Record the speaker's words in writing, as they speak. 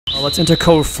Let's enter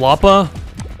code floppa.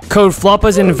 Code floppa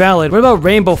is invalid. What about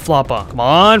rainbow floppa? Come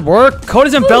on, work. Code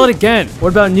is invalid again. What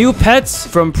about new pets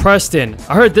from Preston?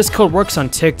 I heard this code works on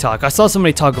TikTok. I saw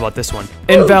somebody talk about this one.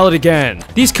 Invalid again.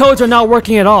 These codes are not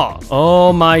working at all.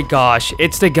 Oh my gosh,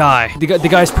 it's the guy. The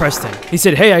guy's Preston. He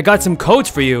said, hey, I got some codes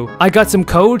for you. I got some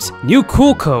codes. New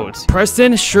cool codes.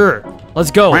 Preston, sure. Let's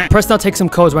go. Preston, I'll take some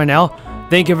codes right now.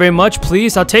 Thank you very much.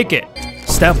 Please, I'll take it.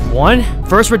 Step 1.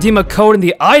 First redeem a code in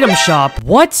the item shop.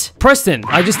 What? Preston,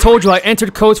 I just told you I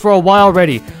entered codes for a while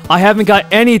already. I haven't got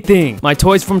anything. My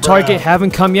toys from Target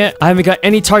haven't come yet. I haven't got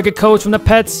any Target codes from the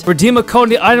pets. Redeem a code in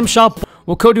the item shop.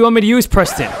 What code do you want me to use,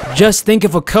 Preston? Just think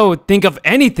of a code. Think of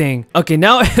anything. Okay,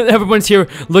 now everyone's here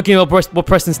looking at what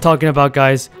Preston's talking about,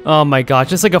 guys. Oh my gosh,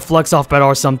 just like a flex off battle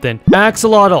or something.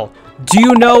 Axolotl. Do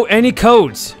you know any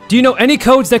codes? Do you know any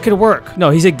codes that could work? No,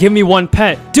 he said, give me one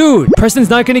pet. Dude, Preston's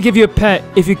not gonna give you a pet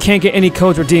if you can't get any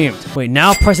codes redeemed. Wait,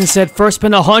 now Preston said first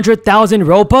spend 100,000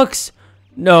 Robux?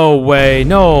 No way,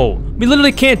 no. We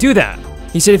literally can't do that.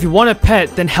 He said if you want a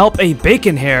pet, then help a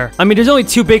bacon hair. I mean, there's only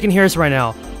 2 bacon hairs right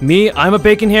now. Me, I'm a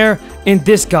bacon hair, and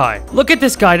this guy. Look at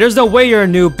this guy. There's no way you're a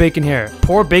new bacon hair.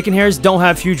 Poor bacon hairs don't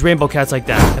have huge rainbow cats like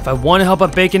that. If I want to help a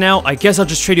bacon out, I guess I'll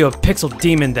just trade you a pixel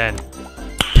demon then.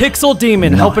 Pixel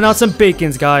Demon, helping out some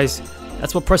bacons, guys.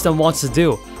 That's what Preston wants to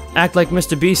do. Act like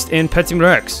Mr. Beast in Pet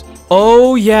Simulator X.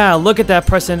 Oh yeah, look at that,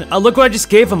 Preston. Look what I just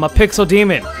gave him, a Pixel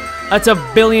Demon. That's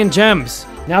 1 billion gems.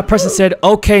 Now Preston said,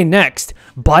 okay, next.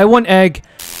 Buy 1 egg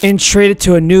and trade it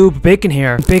to a new bacon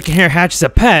hair. Bacon hair hatches a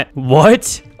pet.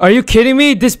 What? Are you kidding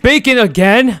me? This bacon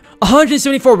again?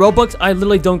 174 Robux? I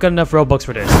literally don't got enough Robux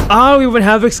for this. I don't even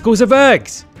have exclusive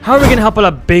eggs. How are we gonna help out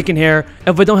a bacon hair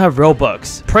if we don't have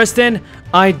Robux? Preston,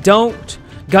 I don't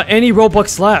got any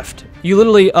Robux left. You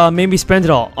literally made me spend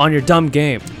it all on your dumb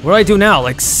game. What do I do now?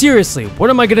 Like, seriously,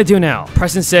 what am I gonna do now?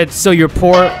 Preston said, so you're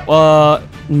poor?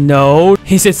 No.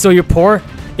 He said, so you're poor?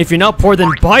 If you're not poor,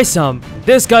 then buy some.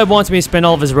 This guy wants me to spend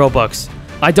all of his Robux.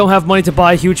 I don't have money to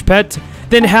buy a huge pet.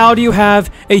 Then how do you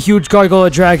have a huge gargoyle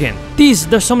dragon?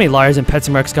 There's so many liars in Pet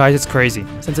Simulator X, guys, it's crazy.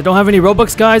 Since I don't have any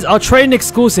Robux, guys, I'll trade an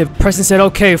exclusive. Preston said,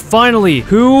 okay, finally,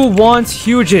 who wants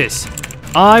huges?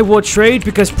 I will trade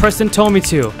because Preston told me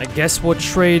to. I guess we'll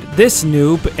trade this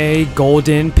noob a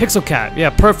golden pixel cat. Yeah,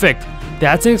 perfect.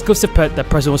 That's an exclusive pet that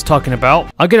Preston was talking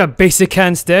about. I'll get a basic cat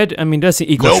instead. I mean, that's an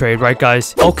equal trade, right,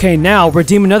 guys? Okay, now,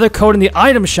 redeem another code in the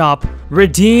item shop.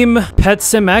 Redeem Pet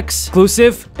Sim X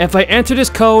exclusive. If I enter this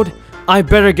code, I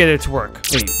better get it to work.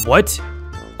 Wait, what?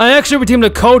 I actually redeemed the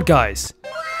code, guys.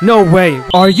 No way.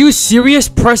 Are you serious?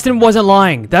 Preston wasn't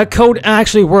lying. That code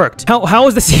actually worked. How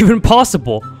is this even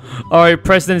possible? Alright,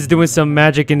 Preston is doing some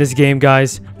magic in this game,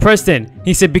 guys. Preston,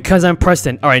 he said, because I'm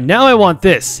Preston. Alright, now I want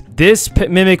this. This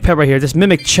mimic pet right here, this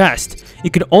mimic chest. You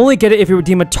can only get it if you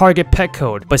redeem a Target pet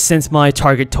code. But since my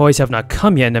Target toys have not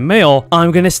come yet in the mail,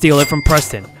 I'm gonna steal it from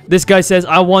Preston. This guy says,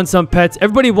 I want some pets.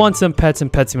 Everybody wants some pets in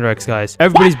Pet Simulator X, guys.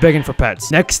 Everybody's begging for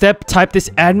pets. Next step, type this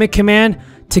admin command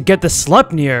to get the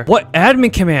Sleipnir. What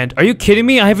admin command? Are you kidding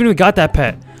me? I haven't even got that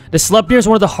pet. The Sleipnir is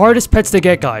one of the hardest pets to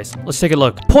get, guys. Let's take a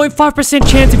look. 0.5%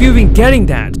 chance of you even getting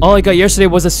that. All I got yesterday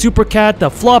was a super cat, the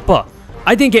floppa.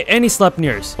 I didn't get any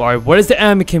Sleipnirs. Alright, what is the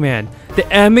admin command? The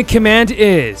admin command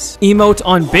is emote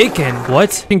on bacon.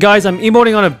 What? And guys, I'm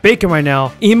emoting on a bacon right now.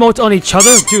 Emote on each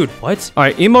other? Dude, what?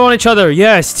 Alright, emote on each other.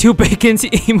 Yes, 2 bacons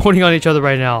emoting on each other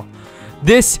right now.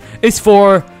 This is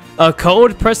for a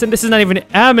code, Preston. This is not even an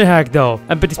admin hack, though.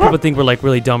 I bet these people think we're like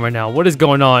really dumb right now. What is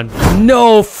going on?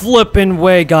 No flipping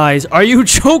way, guys. Are you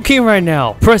joking right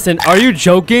now? Preston, are you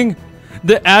joking?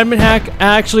 The admin hack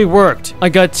actually worked. I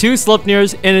got 2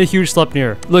 Sleipnirs and a huge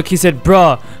Sleipnir. Look, he said,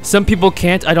 bruh, some people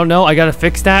can't. I don't know. I gotta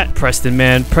fix that. Preston,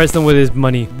 man. Preston with his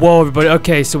money. Whoa, everybody.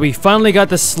 Okay, so we finally got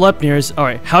the Sleipnirs. All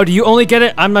right, how do you only get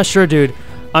it? I'm not sure, dude.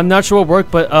 I'm not sure what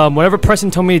worked, but whatever Preston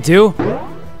told me to do,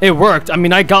 it worked. I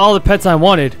mean, I got all the pets I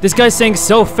wanted. This guy's saying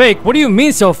so fake. What do you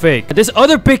mean so fake? This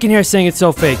other bacon hair saying it's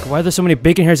so fake. Why are there so many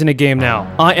bacon hairs in the game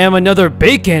now? I am another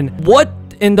bacon. What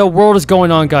in the world is going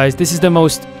on, guys? This is the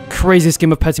most craziest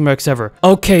game of Pet Simulator X ever.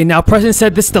 Okay, now Preston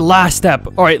said this is the last step.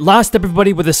 All right, last step,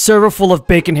 everybody, with a server full of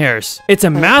bacon hairs. It's a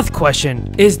math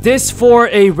question. Is this for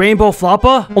a rainbow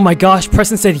floppa? Oh my gosh,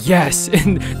 Preston said yes.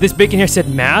 And this bacon hair said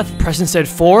math. Preston said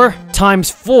 4 times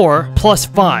 4 plus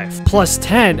 5 plus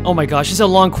 10. Oh my gosh, this is a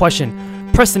long question.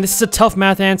 Preston, this is a tough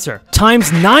math answer.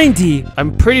 Times 90.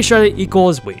 I'm pretty sure that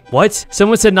equals, wait, what?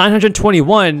 Someone said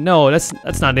 921. No, that's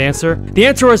not the answer. The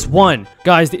answer is 1.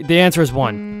 Guys, the answer is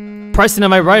 1. Preston,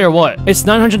 am I right or what? It's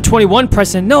 921,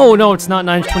 Preston. No, it's not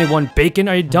 921. Bacon,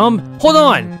 are you dumb? Hold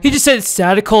on. He just said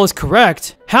statical is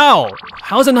correct. How?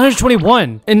 How is it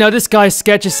 921? And now this guy's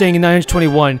sketch is saying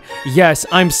 921. Yes,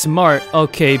 I'm smart.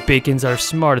 Okay, Bacons are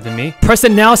smarter than me.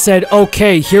 Preston now said,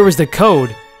 okay, here is the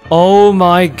code. Oh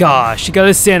my gosh, you got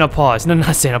a Santa Paws. No,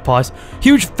 not Santa Paws.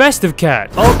 Huge festive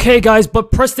cat. Okay, guys,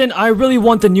 but Preston, I really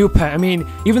want the new pet. I mean,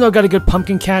 even though I got a good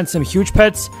pumpkin cat and some huge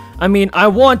pets, I mean, I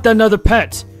want another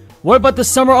pet. What about the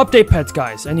summer update pets,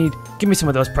 guys? Give me some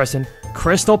of those, Preston.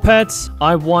 Crystal pets.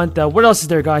 I want the, what else is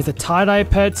there, guys? The tie-dye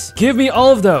pets. Give me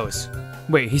all of those.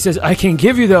 Wait, he says, I can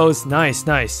give you those. Nice,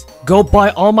 nice. Go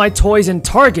buy all my toys in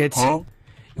Target. Huh?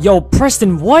 Yo,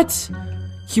 Preston, what?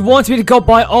 He wants me to go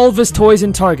buy all of his toys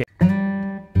in Target.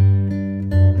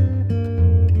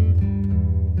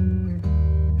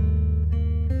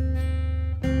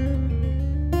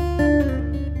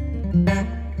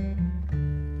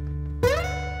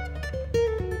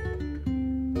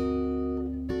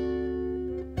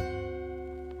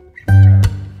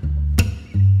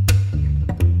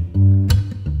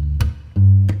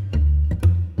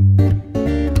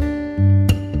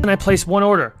 And I placed one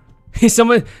order.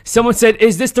 Someone said,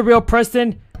 is this the real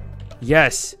Preston?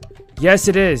 Yes. Yes,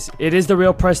 it is. It is the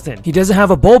real Preston. He doesn't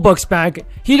have a Robux bag.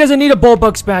 He doesn't need a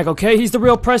Robux bag, okay? He's the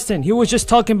real Preston. He was just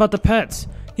talking about the pets.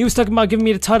 He was talking about giving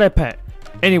me the tie-dye pet.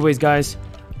 Anyways, guys.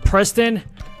 Preston,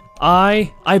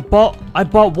 I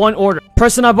bought one order.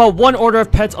 Preston, I bought one order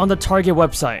of pets on the Target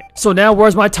website. So now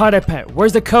where's my tie-dye pet?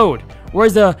 Where's the code?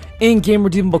 Where's the in-game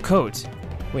redeemable codes?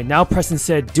 Wait, now Preston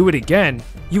said, do it again.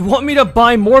 You want me to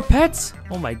buy more pets?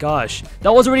 Oh my gosh.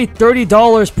 That was already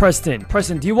 $30, Preston.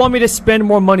 Preston, do you want me to spend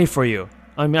more money for you?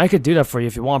 I mean, I could do that for you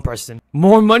if you want, Preston.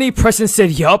 More money? Preston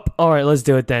said, yup. Alright, let's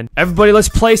do it then. Everybody, let's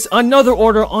place another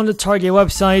order on the Target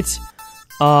website.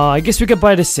 I guess we could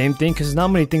buy the same thing because there's not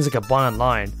many things I could buy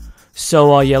online.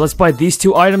 So, yeah, let's buy these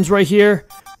two items right here.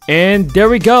 And there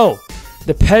we go.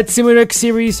 The Pet Simulator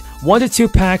Series 1 to 2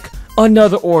 pack,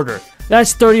 another order.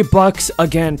 That's 30 bucks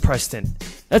again, Preston.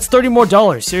 That's $30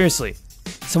 more, seriously.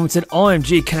 Someone said,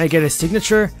 OMG, can I get a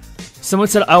signature? Someone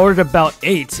said I ordered about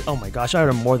 8. Oh my gosh, I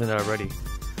ordered more than that already.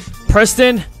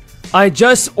 Preston, I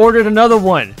just ordered another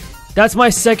one. That's my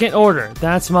second order.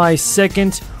 That's my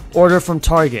second order from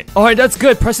Target. Alright, that's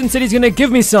good. Preston said he's gonna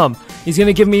give me some. He's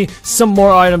gonna give me some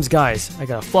more items, guys. I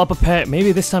got a floppa pet.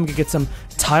 Maybe this time I could get some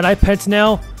tie-dye pets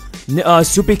now.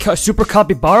 Super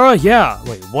capybara? Yeah.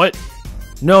 Wait, what?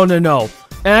 No.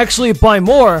 Actually, buy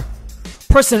more?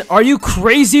 Preston, are you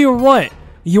crazy or what?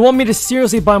 You want me to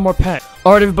seriously buy more pet?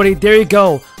 Alright, everybody, there you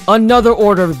go. Another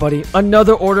order, everybody.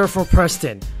 Another order from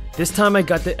Preston. This time I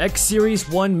got the X Series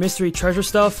 1 Mystery Treasure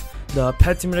Stuff. The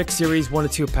Pet Simulator Series 1 to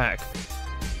 2 pack.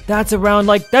 That's around,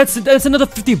 like, that's another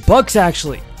 50 bucks,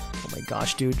 actually. Oh my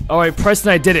gosh, dude. Alright,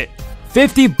 Preston, I did it.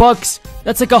 50 bucks.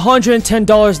 That's like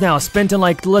 $110 now. Spent in,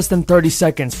 like, less than 30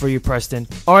 seconds for you, Preston.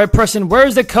 Alright, Preston,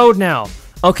 where's the code now?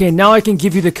 Okay, now I can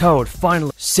give you the code,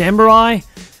 finally. Samurai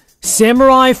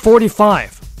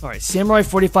 45. Alright, Samurai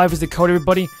 45 is the code,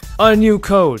 everybody. A new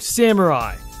code,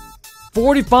 Samurai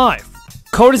 45.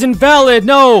 Code is invalid,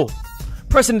 no!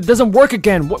 Preston, it doesn't work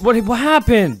again. What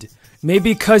happened?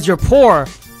 Maybe because you're poor.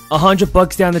 100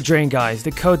 bucks down the drain, guys. The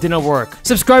code didn't work.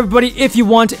 Subscribe, everybody, if you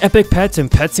want epic pets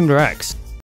and Pet Simulator X.